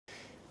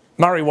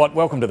Murray Watt,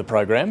 welcome to the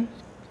program.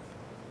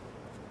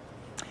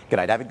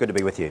 G'day David, good to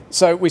be with you.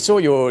 So we saw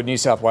your New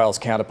South Wales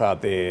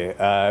counterpart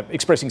there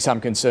expressing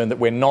some concern that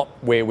we're not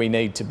where we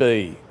need to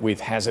be with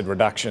hazard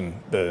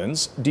reduction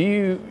burns. Do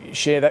you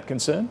share that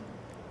concern?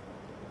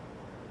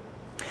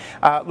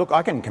 Look,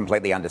 I can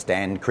completely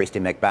understand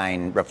Kristy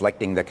McBain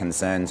reflecting the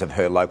concerns of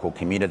her local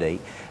community.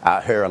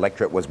 Her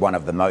electorate was one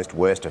of the most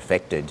worst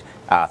affected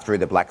through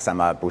the Black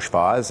Summer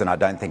Bushfires, and I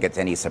don't think it's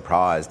any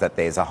surprise that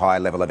there's a high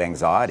level of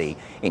anxiety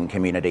in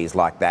communities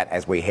like that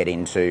as we head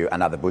into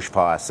another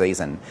bushfire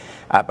season.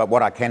 But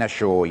what I can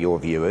assure your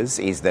viewers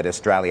is that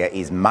Australia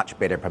is much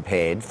better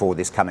prepared for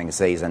this coming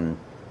season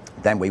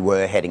than we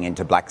were heading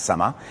into Black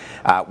Summer.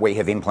 We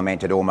have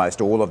implemented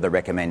almost all of the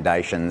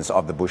recommendations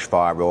of the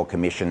Bushfire Royal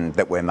Commission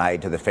that were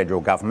made to the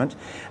federal government.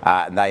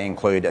 They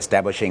include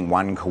establishing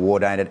one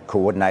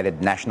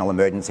coordinated national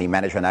emergency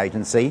management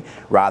agency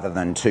rather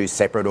than two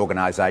separate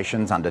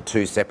organisations under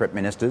two separate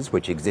ministers,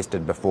 which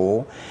existed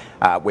before.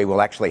 We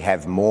will actually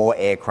have more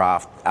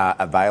aircraft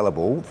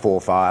available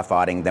for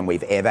firefighting than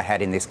we've ever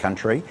had in this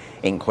country,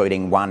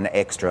 including one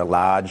extra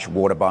large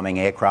water bombing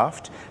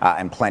aircraft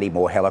and plenty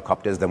more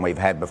helicopters than we've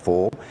had before.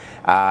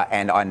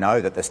 And I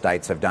know that the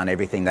states have done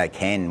everything they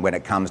can when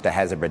it comes to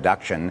hazard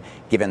reduction,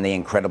 given the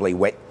incredibly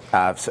wet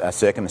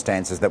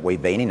circumstances that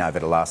we've been in over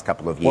the last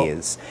couple of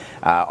years.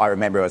 I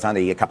remember it was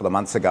only a couple of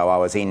months ago I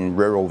was in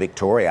rural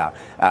Victoria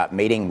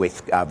meeting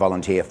with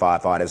volunteer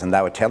firefighters, and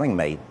they were telling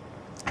me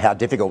how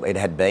difficult it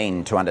had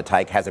been to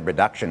undertake hazard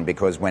reduction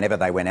because whenever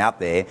they went out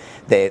there,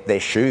 their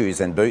shoes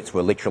and boots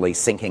were literally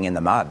sinking in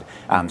the mud.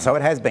 So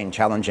it has been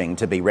challenging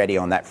to be ready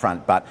on that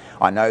front, but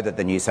I know that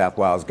the New South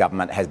Wales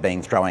government has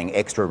been throwing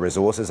extra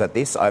resources at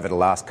this over the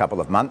last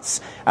couple of months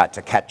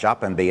to catch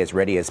up and be as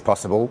ready as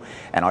possible.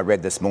 And I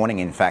read this morning,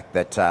 in fact,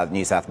 that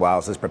New South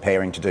Wales is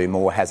preparing to do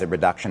more hazard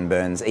reduction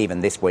burns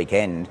even this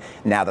weekend,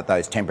 now that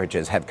those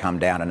temperatures have come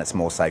down and it's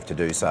more safe to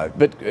do so.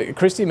 But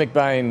Kristy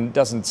McBain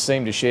doesn't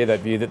seem to share that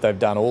view that they've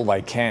done all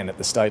they can at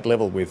the state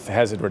level with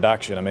hazard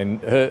reduction. I mean,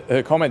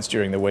 her comments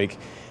during the week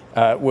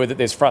were that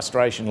there's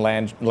frustration,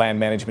 land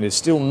management is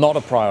still not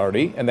a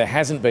priority, and there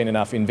hasn't been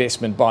enough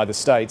investment by the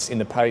states in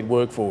the paid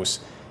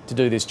workforce to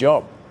do this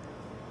job.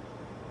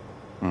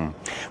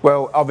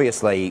 Well,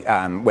 obviously,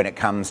 when it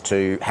comes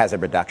to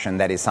hazard reduction,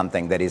 that is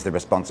something that is the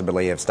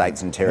responsibility of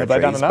states and territories. Have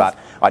they done enough?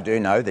 But I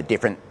do know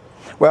that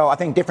I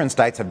think different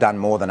states have done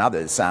more than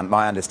others.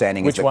 My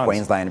understanding is that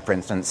Queensland, for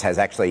instance, has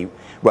actually...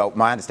 Well,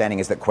 my understanding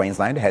is that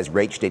Queensland has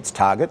reached its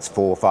targets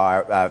for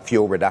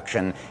fuel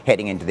reduction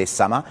heading into this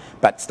summer,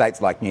 but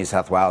states like New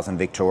South Wales and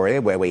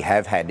Victoria, where we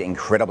have had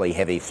incredibly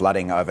heavy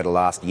flooding over the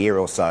last year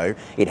or so,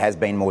 it has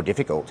been more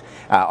difficult.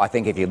 I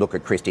think if you look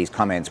at Kristy's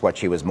comments, what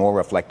she was more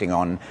reflecting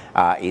on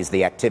is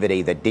the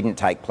activity that didn't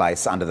take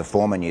place under the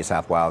former New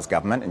South Wales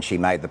government, and she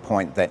made the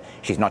point that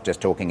she's not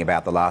just talking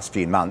about the last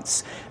few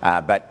months,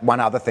 but one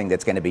other thing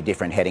that's going to be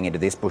different heading into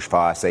this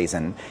bushfire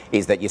season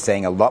is that you're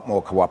seeing a lot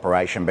more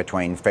cooperation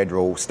between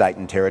federal, state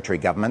and territory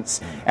governments,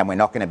 and we're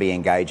not going to be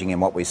engaging in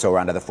what we saw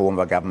under the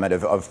former government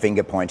of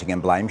finger pointing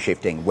and blame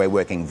shifting. We're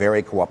working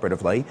very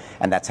cooperatively,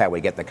 and that's how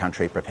we get the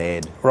country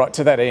prepared. Right,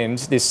 to that end,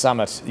 this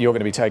summit, you're going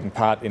to be taking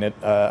part in it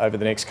over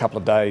the next couple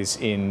of days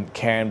in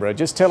Canberra.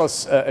 Just tell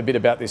us a bit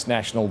about this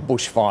National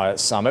Bushfire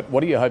Summit.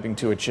 What are you hoping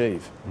to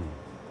achieve?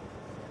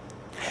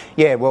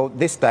 Yeah, well,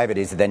 this, David,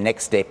 is the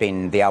next step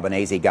in the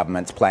Albanese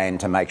government's plan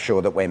to make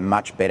sure that we're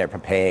much better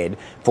prepared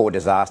for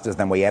disasters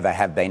than we ever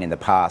have been in the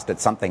past.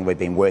 It's something we've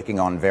been working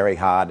on very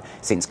hard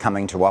since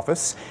coming to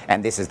office,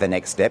 and this is the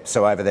next step.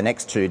 So over the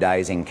next 2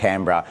 days in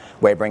Canberra,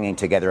 we're bringing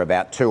together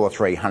about 200 or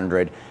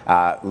 300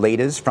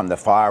 leaders from the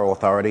fire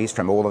authorities,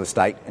 from all of the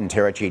state and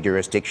territory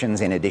jurisdictions,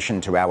 in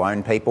addition to our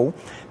own people.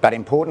 But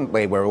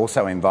importantly, we're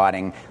also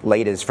inviting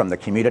leaders from the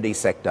community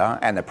sector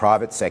and the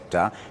private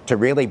sector to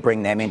really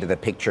bring them into the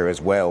picture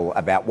as well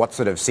about what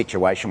sort of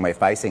situation we're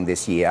facing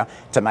this year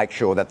to make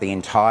sure that the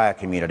entire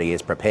community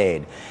is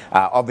prepared.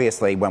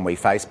 Obviously, when we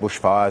face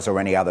bushfires or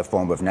any other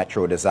form of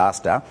natural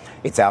disaster,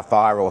 it's our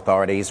fire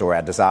authorities or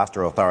our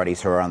disaster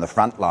authorities who are on the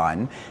front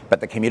line, but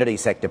the community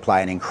sector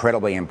play an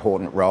incredibly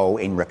important role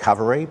in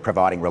recovery,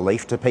 providing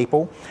relief to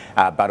people,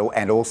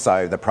 and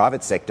also the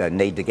private sector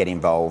need to get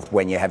involved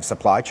when you have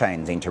supply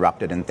chains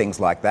interrupted and things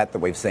like that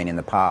we've seen in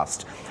the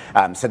past.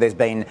 So there's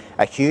been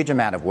a huge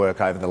amount of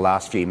work over the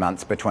last few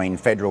months between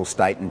federal,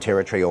 state and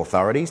territory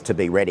authorities to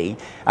be ready.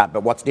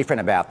 But what's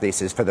different about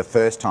this is for the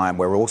first time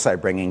we're also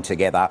bringing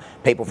together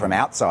people from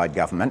outside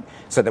government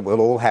so that we'll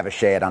all have a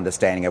shared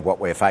understanding of what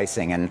we're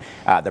facing. And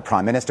the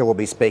Prime Minister will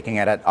be speaking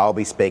at it, I'll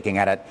be speaking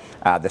at it.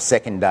 The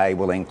second day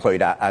will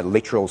include a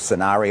literal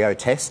scenario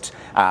test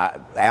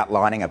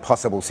outlining a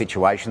possible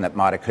situation that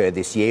might occur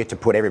this year to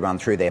put everyone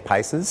through their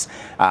paces.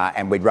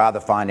 And we'd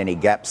rather find any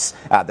gaps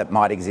that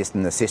might exist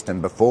in the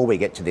system before we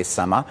get to this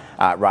summer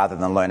rather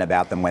than learn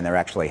about them when they're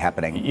actually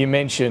happening. You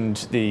mentioned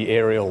mentioned the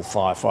aerial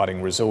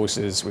firefighting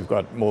resources. We've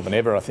got more than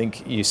ever, I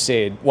think you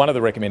said. One of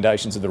the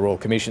recommendations of the Royal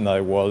Commission,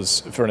 though,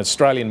 was for an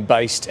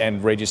Australian-based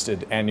and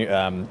registered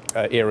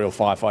aerial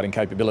firefighting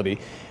capability.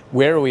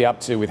 Where are we up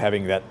to with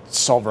having that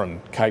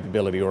sovereign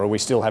capability, or are we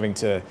still having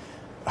to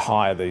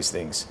hire these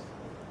things?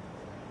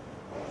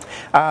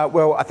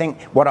 Well, I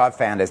think what I've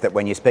found is that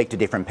when you speak to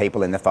different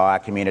people in the fire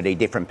community,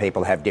 different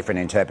people have different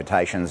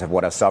interpretations of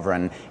what a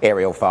sovereign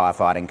aerial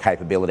firefighting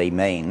capability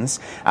means.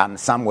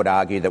 Some would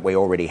argue that we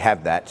already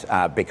have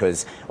that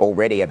because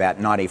already about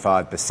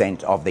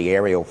 95% of the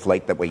aerial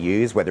fleet that we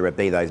use, whether it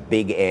be those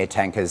big air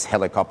tankers,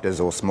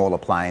 helicopters or smaller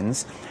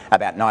planes,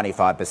 about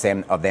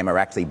 95% of them are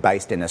actually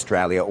based in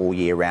Australia all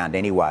year round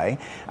anyway.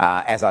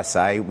 As I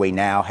say, we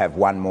now have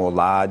one more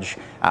large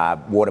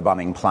water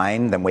bombing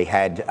plane than we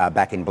had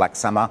back in Black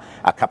Summer.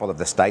 A couple of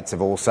the states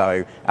have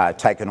also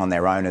taken on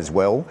their own as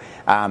well.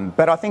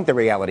 But I think the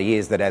reality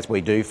is that as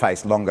we do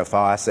face longer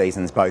fire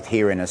seasons, both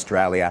here in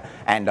Australia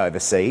and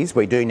overseas,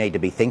 we do need to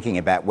be thinking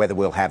about whether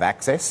we'll have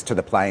access to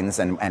the planes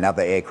and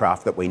other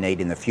aircraft that we need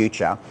in the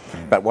future.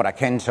 But what I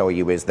can tell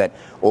you is that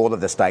all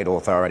of the state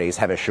authorities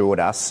have assured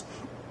us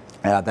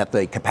that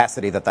the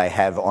capacity that they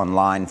have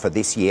online for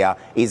this year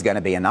is going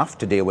to be enough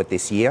to deal with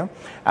this year.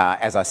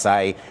 As I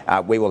say,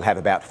 we will have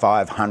about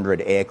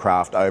 500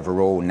 aircraft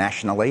overall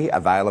nationally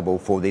available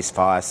for this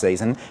fire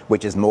season,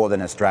 which is more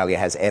than Australia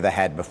has ever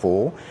had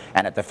before.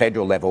 And at the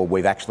federal level,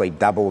 we've actually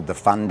doubled the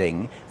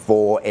funding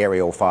for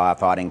aerial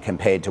firefighting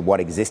compared to what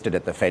existed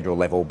at the federal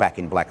level back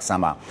in Black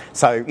Summer.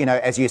 So, you know,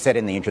 as you said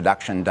in the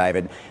introduction,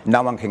 David,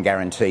 no one can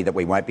guarantee that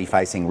we won't be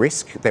facing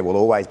risk. There will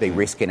always be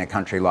risk in a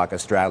country like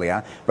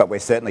Australia, but we're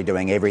certainly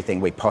doing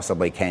everything we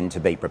possibly can to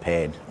be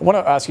prepared. I want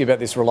to ask you about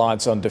this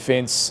reliance on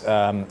defence.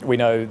 We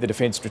know the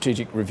Defence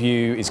Strategic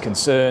Review is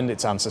concerned.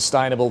 It's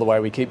unsustainable the way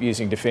we keep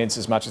using defence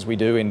as much as we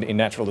do in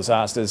natural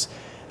disasters.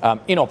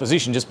 In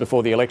opposition, just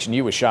before the election,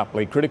 you were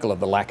sharply critical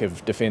of the lack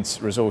of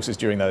defence resources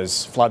during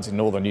those floods in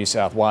northern New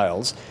South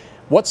Wales.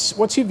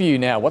 What's your view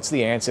now? What's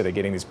the answer to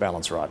getting this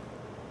balance right?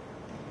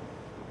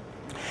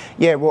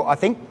 Yeah, well, I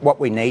think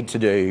what we need to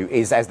do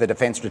is, as the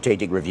Defence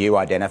Strategic Review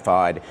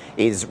identified,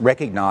 is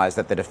recognise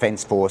that the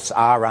Defence Force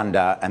are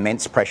under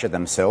immense pressure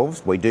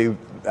themselves. We do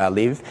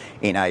live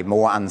in a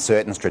more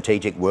uncertain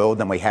strategic world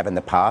than we have in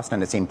the past,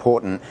 and it's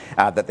important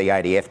that the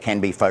ADF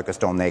can be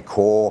focused on their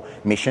core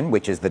mission,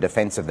 which is the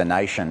defence of the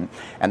nation.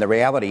 And the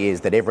reality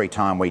is that every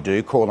time we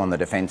do call on the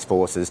Defence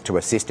Forces to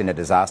assist in a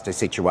disaster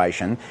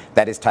situation,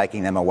 that is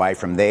taking them away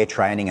from their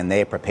training and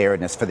their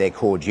preparedness for their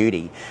core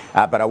duty.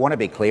 But I want to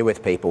be clear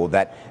with people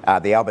that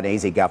the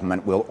Albanese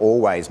government will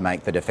always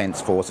make the Defence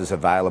Forces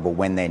available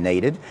when they're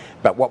needed,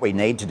 but what we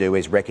need to do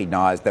is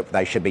recognise that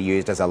they should be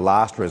used as a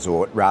last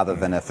resort rather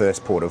than a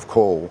first port of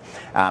call.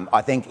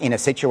 I think in a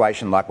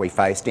situation like we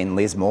faced in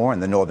Lismore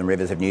and the Northern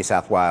Rivers of New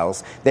South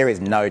Wales, there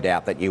is no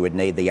doubt that you would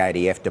need the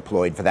ADF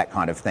deployed for that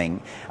kind of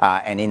thing.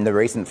 And in the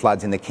recent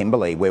floods in the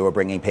Kimberley, we were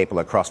bringing people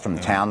across from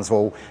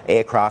Townsville,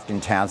 aircraft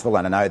in Townsville,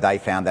 and I know they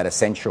found that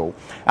essential.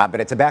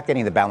 But it's about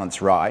getting the balance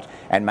right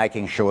and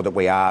making sure that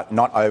we are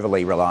not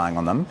overly relying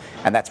on them.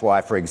 And that's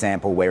why, for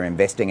example, we're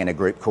investing in a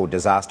group called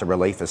Disaster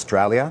Relief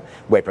Australia.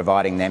 We're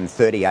providing them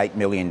 $38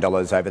 million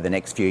over the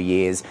next few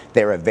years.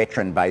 They're a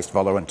veteran-based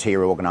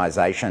volunteer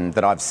organisation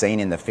that I've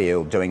seen in the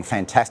field doing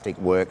fantastic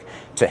work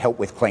to help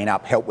with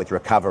clean-up, help with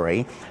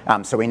recovery.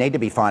 So we need to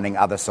be finding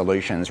other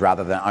solutions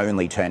rather than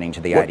only turning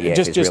to the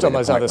ADF. Just on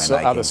those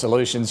other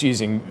solutions,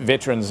 using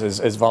veterans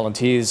as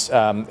volunteers,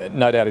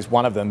 no doubt is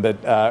one of them.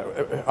 But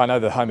I know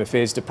the Home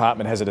Affairs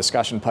Department has a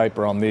discussion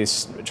paper on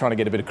this, trying to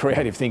get a bit of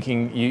creative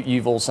thinking.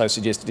 You've also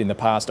suggested in the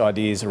past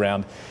ideas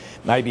around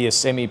maybe a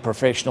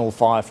semi-professional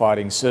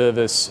firefighting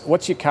service.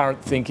 What's your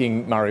current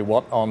thinking, Murray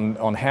Watt,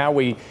 on how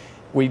we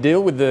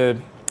deal with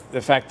the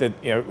fact that,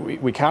 you know,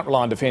 we can't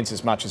rely on defence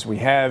as much as we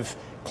have?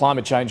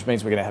 Climate change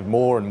means we're going to have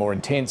more and more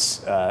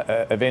intense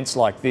events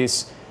like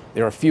this.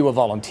 There are fewer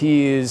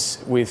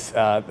volunteers with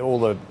all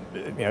the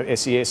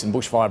SES and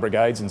bushfire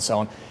brigades and so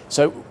on.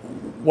 So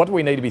what do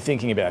we need to be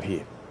thinking about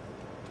here?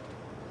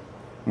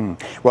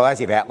 Well,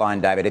 as you've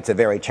outlined, David, it's a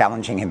very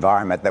challenging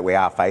environment that we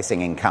are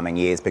facing in coming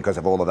years because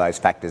of all of those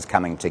factors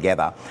coming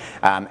together.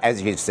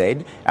 As you've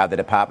said, the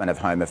Department of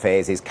Home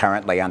Affairs is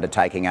currently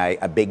undertaking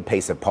a big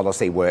piece of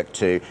policy work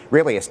to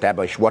really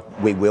establish what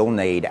we will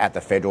need at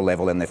the federal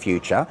level in the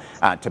future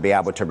to be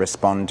able to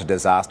respond to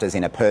disasters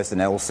in a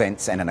personnel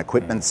sense and an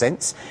equipment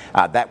sense.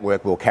 That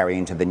work will carry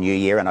into the new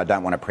year, and I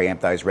don't want to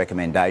preempt those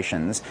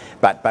recommendations.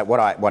 But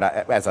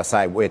as I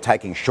say, we're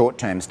taking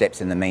short-term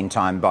steps in the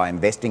meantime by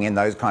investing in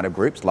those kind of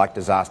groups like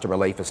Disaster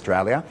Relief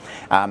Australia.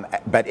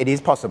 But it is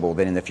possible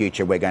that in the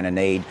future we're going to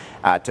need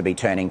to be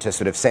turning to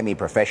sort of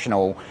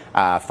semi-professional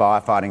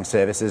firefighting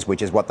services,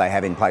 which is what they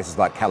have in places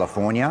like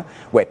California,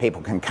 where people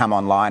can come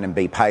online and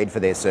be paid for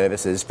their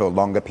services for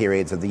longer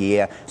periods of the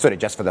year, sort of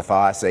just for the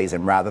fire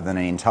season rather than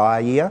an entire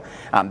year.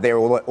 There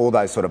are all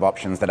those sort of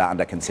options that are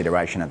under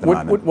consideration at the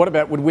moment. What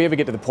about, would we ever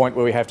get to the point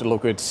where we have to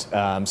look at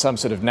some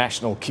sort of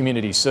national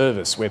community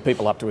service where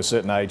people up to a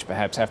certain age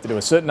perhaps have to do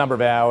a certain number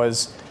of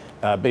hours,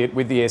 be it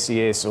with the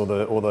SES or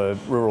the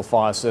Rural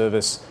Fire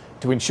Service,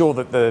 to ensure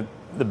that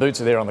the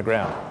boots are there on the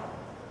ground?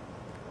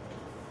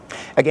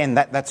 Again,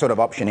 that sort of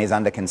option is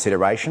under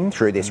consideration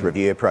through this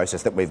review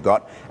process that we've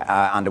got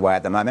underway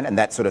at the moment, and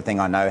that sort of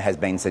thing I know has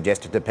been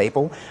suggested to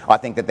people. I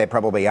think that there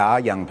probably are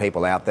young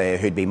people out there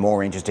who'd be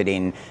more interested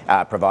in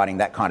providing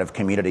that kind of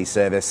community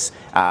service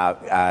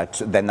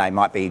than they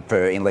might be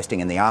for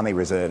enlisting in the Army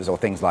Reserves or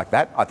things like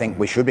that. I think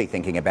we should be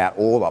thinking about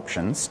all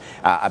options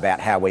about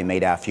how we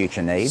meet our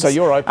future needs. So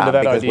you're open to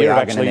that idea of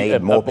actually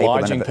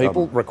obliging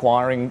people,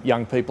 requiring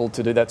young people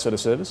to do that sort of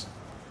service?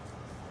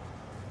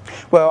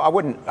 Well, I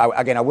wouldn't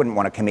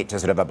want to commit to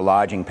sort of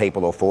obliging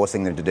people or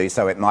forcing them to do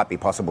so. It might be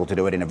possible to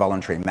do it in a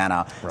voluntary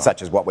manner,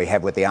 such as what we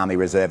have with the Army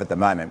Reserve at the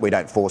moment. We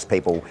don't force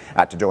people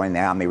to join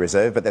the Army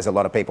Reserve, but there's a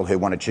lot of people who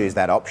want to choose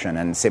that option.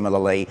 And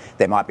similarly,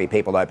 there might be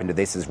people open to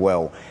this as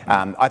well.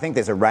 I think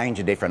there's a range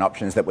of different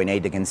options that we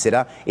need to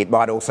consider. It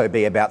might also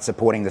be about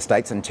supporting the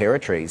states and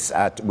territories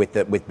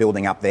with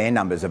building up their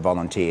numbers of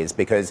volunteers,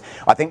 because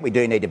I think we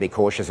do need to be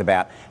cautious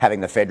about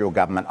having the federal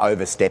government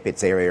overstep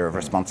its area of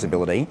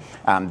responsibility.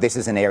 This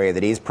is an area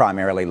that is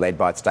primarily led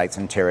by states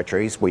and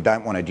territories. We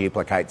don't want to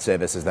duplicate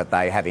services that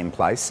they have in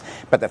place.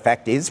 But the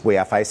fact is we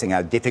are facing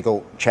a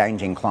difficult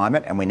changing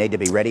climate, and we need to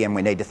be ready and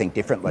we need to think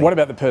differently. What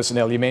about the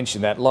personnel? You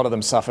mentioned that. A lot of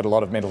them suffered a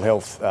lot of mental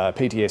health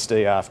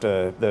PTSD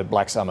after the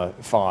Black Summer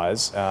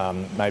fires.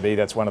 Maybe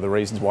that's one of the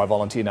reasons why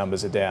volunteer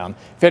numbers are down.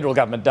 Federal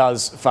government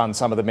does fund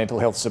some of the mental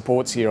health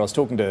supports here. I was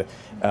talking to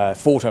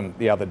Forthcoming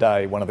the other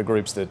day, one of the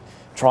groups that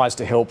tries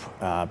to help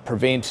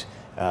prevent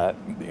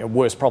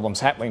worse problems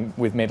happening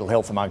with mental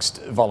health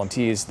amongst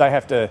volunteers. They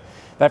have to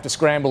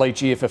scramble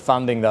each year for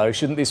funding, though.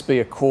 Shouldn't this be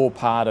a core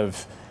part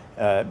of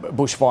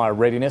bushfire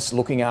readiness,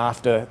 looking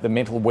after the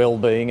mental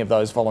well-being of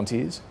those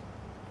volunteers?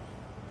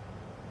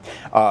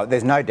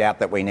 There's no doubt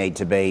that we need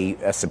to be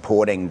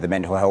supporting the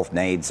mental health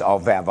needs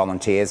of our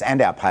volunteers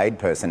and our paid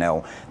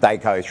personnel. They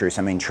go through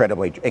some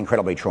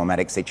incredibly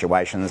traumatic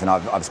situations, and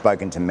I've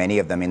spoken to many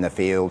of them in the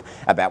field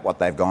about what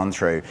they've gone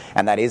through,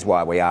 and that is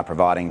why we are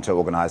providing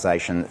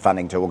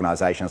funding to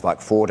organisations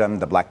like Fordham,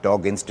 the Black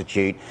Dog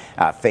Institute,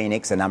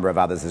 Phoenix, a number of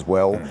others as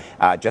well.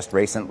 Just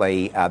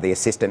recently, the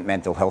Assistant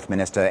Mental Health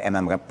Minister, Emma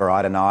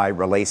McBride, and I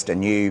released a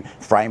new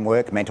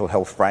mental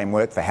health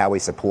framework for how we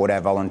support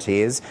our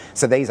volunteers.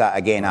 So these are,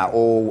 again, are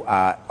all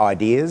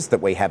ideas that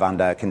we have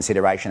under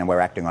consideration and we're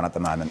acting on at the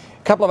moment.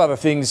 A couple of other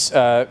things,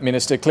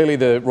 Minister. Clearly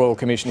the Royal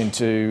Commission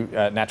into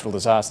natural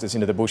disasters,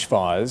 into the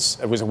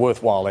bushfires, was a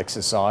worthwhile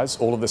exercise.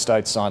 All of the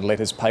states signed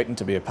letters patent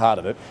to be a part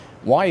of it.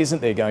 Why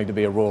isn't there going to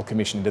be a Royal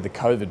Commission into the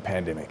COVID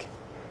pandemic?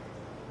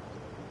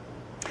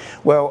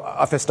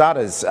 Well, for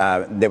starters,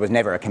 there was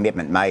never a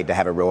commitment made to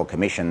have a Royal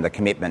Commission. The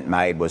commitment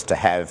made was to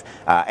have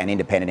an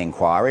independent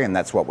inquiry, and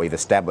that's what we've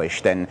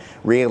established. And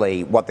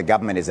really what the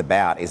government is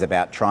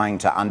about trying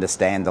to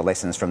understand the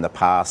lessons from the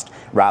past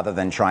rather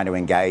than trying to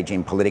engage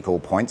in political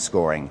point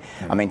scoring.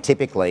 I mean,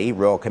 typically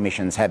Royal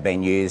Commissions have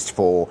been used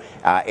for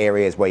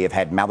areas where you've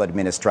had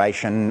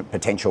maladministration,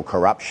 potential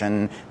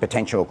corruption,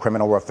 potential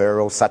criminal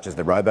referrals, such as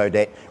the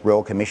Robodebt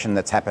Royal Commission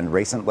that's happened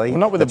recently. Well,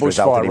 not with the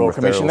Bushfire Royal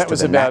Commission.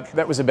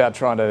 That was about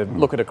trying to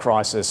look at a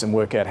crisis and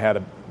work out how to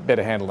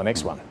better handle the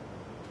next one.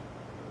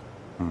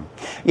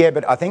 Yeah,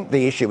 but I think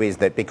the issue is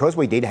that because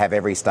we did have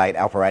every state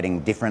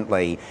operating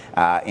differently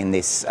in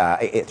this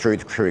through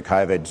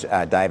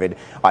COVID, David,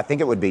 I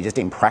think it would be just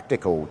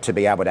impractical to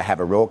be able to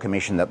have a Royal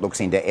Commission that looks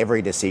into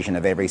every decision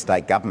of every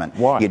state government.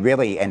 Why? You'd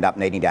really end up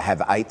needing to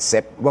have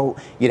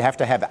you'd have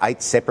to have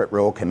 8 separate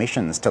Royal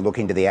Commissions to look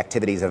into the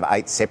activities of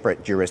 8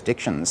 separate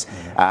jurisdictions.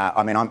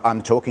 I mean,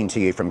 I'm talking to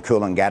you from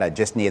Coolangatta,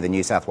 just near the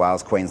New South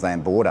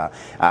Wales-Queensland border.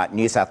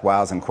 New South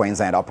Wales and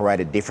Queensland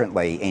operated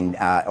differently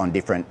on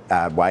different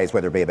ways,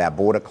 whether it be about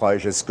border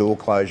closures, school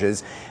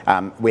closures.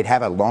 We'd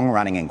have a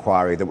long-running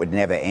inquiry that would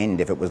never end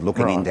if it was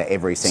looking into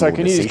every single decision. So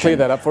can you just clear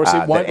that up for us?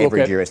 It won't that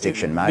every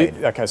jurisdiction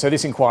made. Okay, so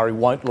this inquiry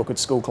won't look at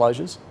school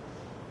closures?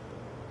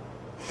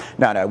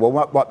 No. Well,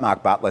 what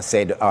Mark Butler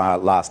said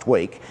last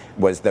week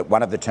was that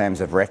one of the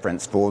terms of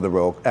reference for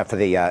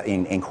the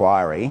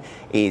inquiry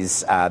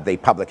is the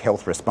public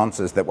health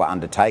responses that were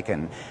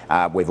undertaken.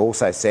 We've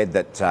also said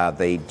that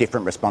the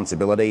different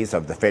responsibilities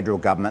of the federal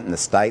government and the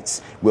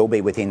states will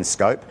be within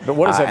scope. But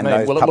what does that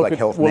mean? Will it look at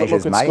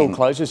school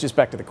closures? Just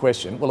back to the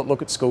question. Will it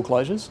look at school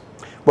closures?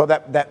 Well,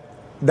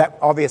 that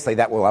obviously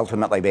that will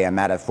ultimately be a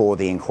matter for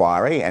the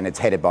inquiry, and it's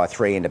headed by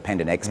 3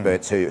 independent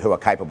experts who are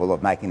capable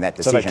of making that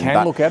decision. So they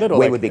can look at it, or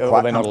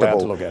they're not allowed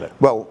to look at it?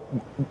 Well,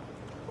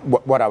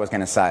 what I was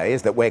going to say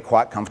is that we're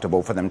quite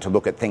comfortable for them to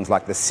look at things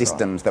like the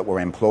systems that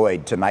were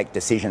employed to make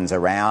decisions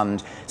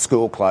around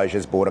school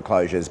closures, border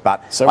closures.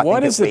 But so why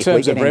does the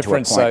terms of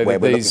reference say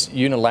that these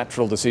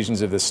unilateral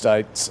decisions of the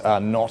states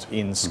are not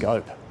in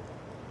scope?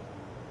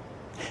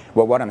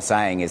 Well, what I'm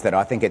saying is that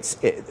I think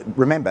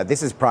remember,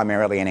 this is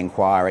primarily an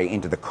inquiry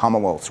into the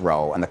Commonwealth's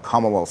role and the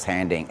Commonwealth's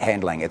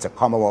handling. It's a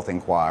Commonwealth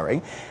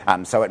inquiry,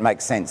 so it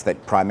makes sense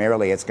that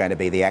primarily it's going to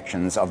be the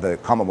actions of the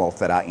Commonwealth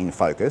that are in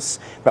focus.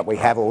 But we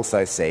have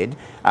also said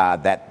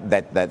that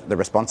the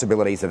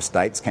responsibilities of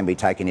states can be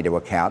taken into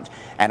account,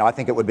 and I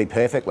think it would be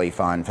perfectly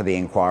fine for the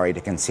inquiry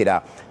to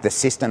consider the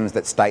systems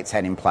that states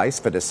had in place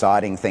for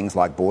deciding things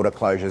like border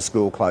closures,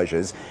 school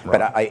closures. Right.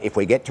 But if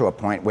we get to a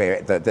point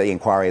where the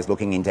inquiry is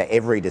looking into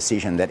every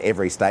decision that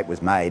every state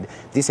was made,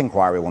 this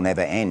inquiry will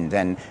never end.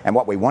 And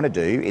what we want to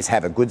do is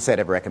have a good set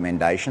of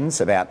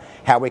recommendations about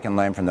how we can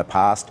learn from the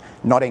past,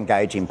 not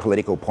engage in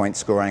political point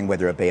scoring,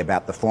 whether it be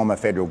about the former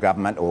federal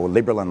government or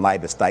Liberal and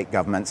Labor state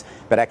governments,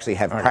 but actually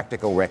have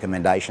practical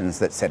recommendations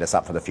that set us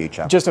up for the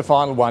future. Just a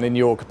final one, in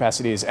your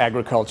capacity as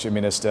Agriculture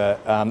Minister,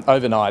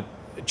 overnight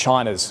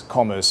China's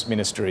Commerce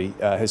Ministry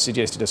has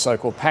suggested a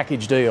so-called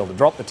package deal to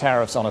drop the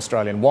tariffs on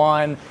Australian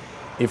wine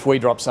if we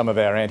drop some of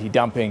our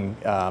anti-dumping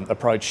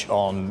approach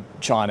on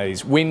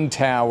Chinese wind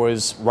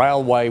towers,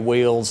 railway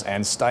wheels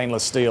and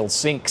stainless steel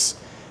sinks.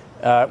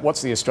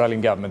 What's the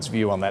Australian government's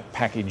view on that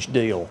package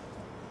deal?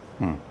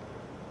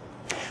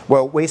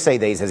 Well, we see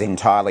these as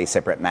entirely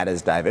separate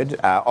matters, David.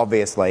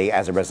 Obviously,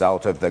 as a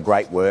result of the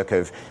great work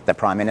of the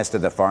Prime Minister,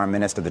 the Foreign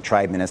Minister, the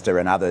Trade Minister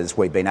and others,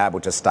 we've been able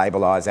to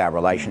stabilise our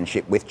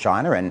relationship with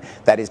China, and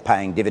that is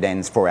paying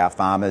dividends for our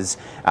farmers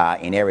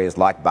in areas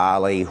like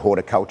barley,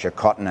 horticulture,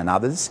 cotton and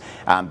others.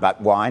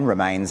 But wine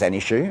remains an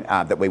issue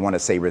that we want to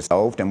see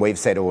resolved, and we've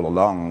said all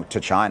along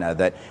to China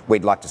that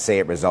we'd like to see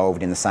it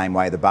resolved in the same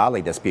way the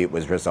barley dispute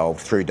was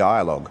resolved, through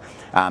dialogue.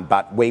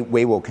 But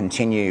we will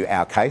continue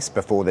our case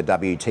before the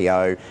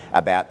WTO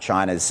about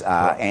China's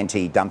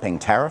anti-dumping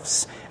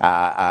tariffs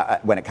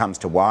when it comes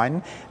to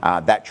wine.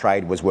 That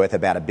trade was worth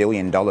about $1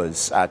 billion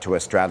to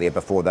Australia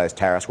before those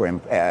tariffs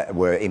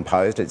were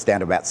imposed. It's down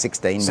to about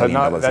 $16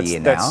 million a year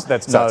now.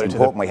 So it's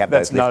important we have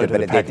those lifted.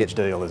 But it's package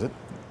deal, is it?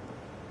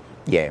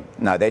 Yeah,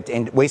 no,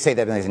 we see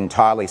them as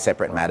entirely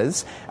separate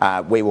matters.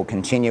 We will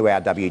continue our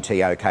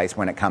WTO case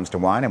when it comes to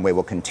wine, and we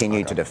will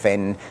continue to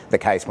defend the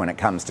case when it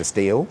comes to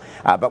steel.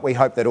 But we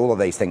hope that all of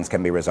these things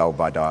can be resolved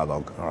by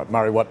dialogue. All right,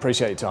 Murray Watt,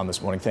 appreciate your time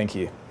this morning. Thank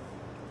you.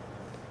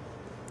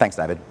 Thanks,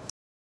 David.